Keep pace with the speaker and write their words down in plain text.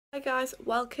Hi guys,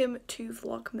 welcome to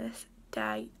Vlogmas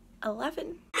day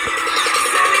 11.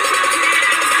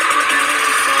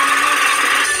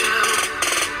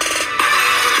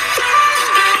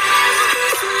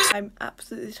 I'm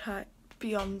absolutely tired,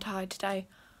 beyond tired today.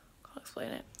 Can't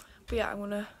explain it. But yeah, I'm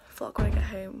gonna vlog when I get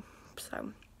home,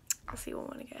 so I'll see you all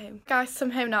when I get home. Guys, so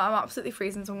I'm home now. I'm absolutely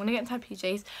freezing, so I'm gonna get into my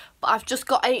PJs. But I've just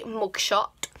got a mug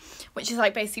shot, which is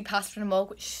like basically pasta in a mug,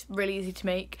 which is really easy to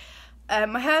make.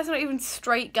 My hair's not even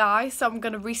straight, guys, so I'm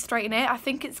going to re-straighten it. I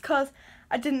think it's because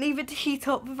I didn't leave it to heat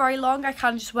up for very long. I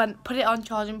kind of just put it on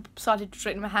charge and started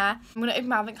straightening my hair. I'm going to open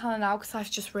my advent calendar now because I've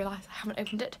just realised I haven't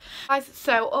opened it. Guys,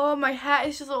 so, oh, my hair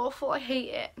is just awful. I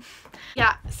hate it.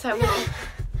 Yeah, so...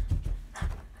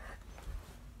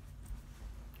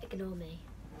 Ignore me.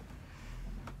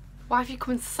 Why have you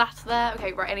come and sat there?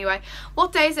 Okay, right, anyway.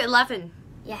 What day is it? 11?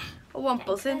 Yeah. Oh, I'm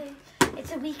buzzing.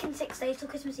 It's a week and 6 days till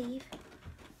Christmas Eve.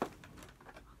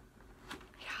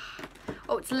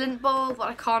 Oh, it's lint ball, but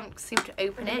I can't seem to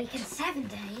open it. A week and 7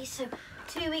 days, so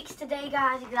 2 weeks today,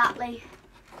 guys, exactly.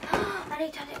 I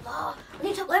need to edit vlog. I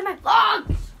need to upload my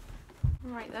vlogs.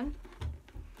 Right then.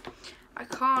 I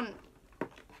can't.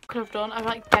 Could have done. I've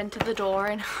like dented the door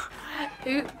in.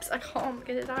 Oops, I can't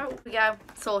get it out. Yeah,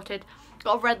 sorted.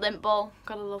 Got a red lint ball.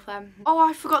 Gotta love them. Oh,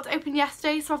 I forgot to open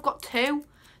yesterday, so I've got 2.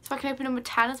 So I can open number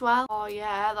 10 as well. Oh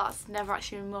yeah, that's never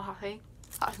actually been more happy.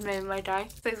 That's made my day.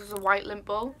 This was a white lint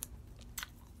ball.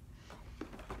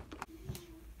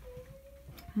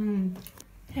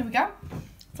 Here we go.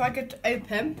 So I get to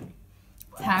open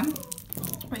 10,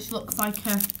 which looks like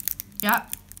a, yeah,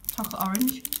 chocolate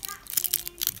orange.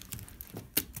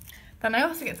 Then I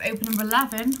also get to open number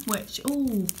 11, which,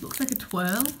 ooh, looks like a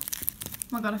twirl. Oh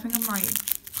my god, I think I'm right.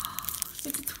 It's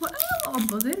a twirl. Oh, I'm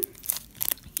buzzing.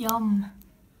 Yum.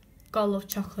 Gotta love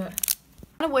chocolate.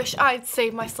 I wish I'd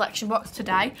saved my selection box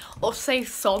today, or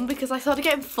saved some, because I started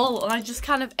getting full and I just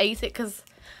kind of ate it because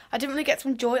I didn't really get to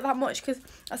enjoy it that much because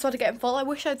I started getting full. I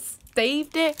wish I'd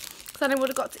saved it because then I would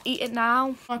have got to eat it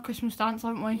now. Our Christmas dance,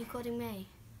 haven't we? Are you recording me?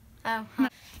 Oh.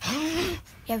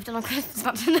 Yeah, we've done our Christmas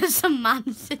dance and there's some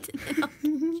man sitting in our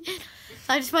kitchen.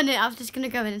 So I just went in, I was just going to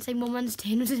go in and say, Mum, when's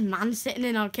tea? And there's this man sitting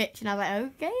in our kitchen. I was like,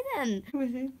 okay then. Who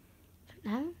is he? I don't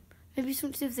know. Maybe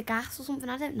something to do with the gas or something,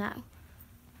 I don't know. I'm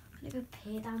going to go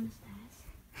peer down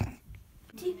the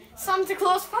stairs. Santa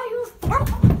Claus files.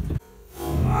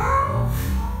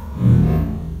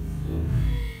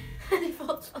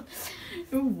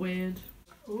 Oh, weird.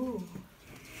 Ooh.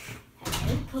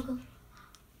 Hello, Puggle.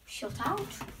 Shut out.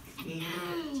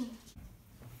 No.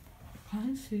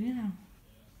 Can't see you now.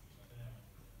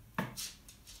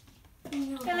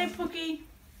 No. Hello, Puggy.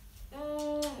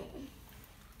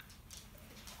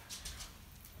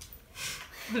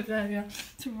 There, yeah.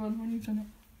 To run when you've done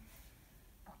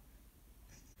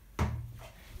it.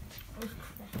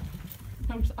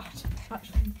 I was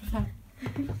actually prepared.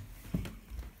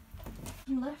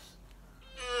 Unless.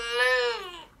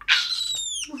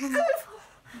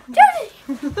 Daddy!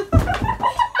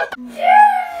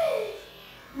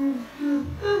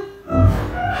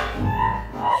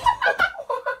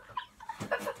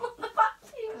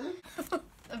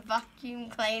 The vacuum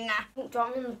cleaner. Don't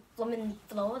drop me on the blooming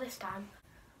floor this time.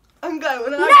 I'm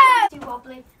going. No! Too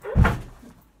wobbly.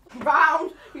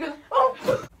 Round. You go. Oh.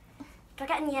 Do I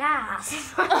get in your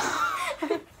ass?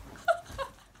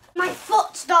 My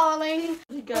foot, darling.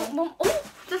 You go. Mum, oh,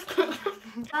 just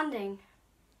standing.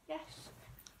 Yes.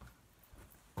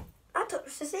 I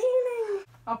touched the ceiling.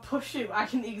 I'll push you. I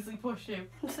can easily push you.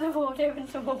 Into the wardrobe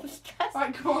into Mum's dress.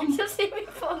 Right, come on. You'll see me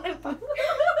falling back.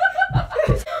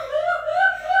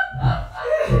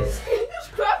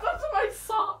 Just grab onto my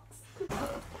socks.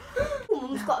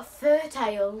 Mum's got a fur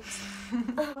tail.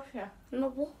 Oh, yeah. I'm a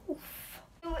wolf.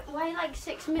 You weigh like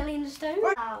 6 million stones.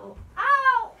 Ow.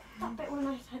 Ow! That bit when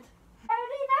I said,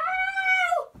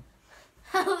 no!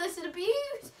 Oh, this is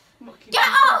abuse. Get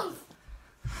off!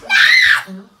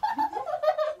 No!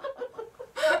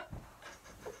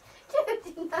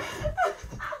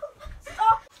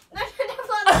 Stop! No,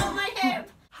 don't on my hip.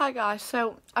 Hi guys,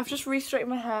 so I've just re-straightened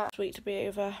my hair. This week to be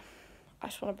over. I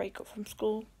just want to break up from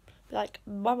school. Be like,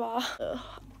 bye bye.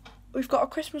 We've got a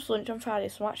Christmas lunch on Friday,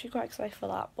 so I'm actually quite excited for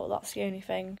that, but that's the only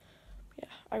thing. Yeah,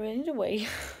 I really need a wee.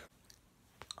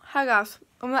 Hi guys,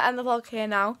 I'm going to end the vlog here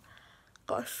now.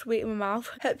 Got a sweet in my mouth.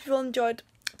 Hope you all enjoyed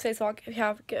today's vlog. If you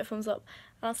have, give it a thumbs up,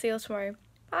 and I'll see you all tomorrow.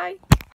 Bye.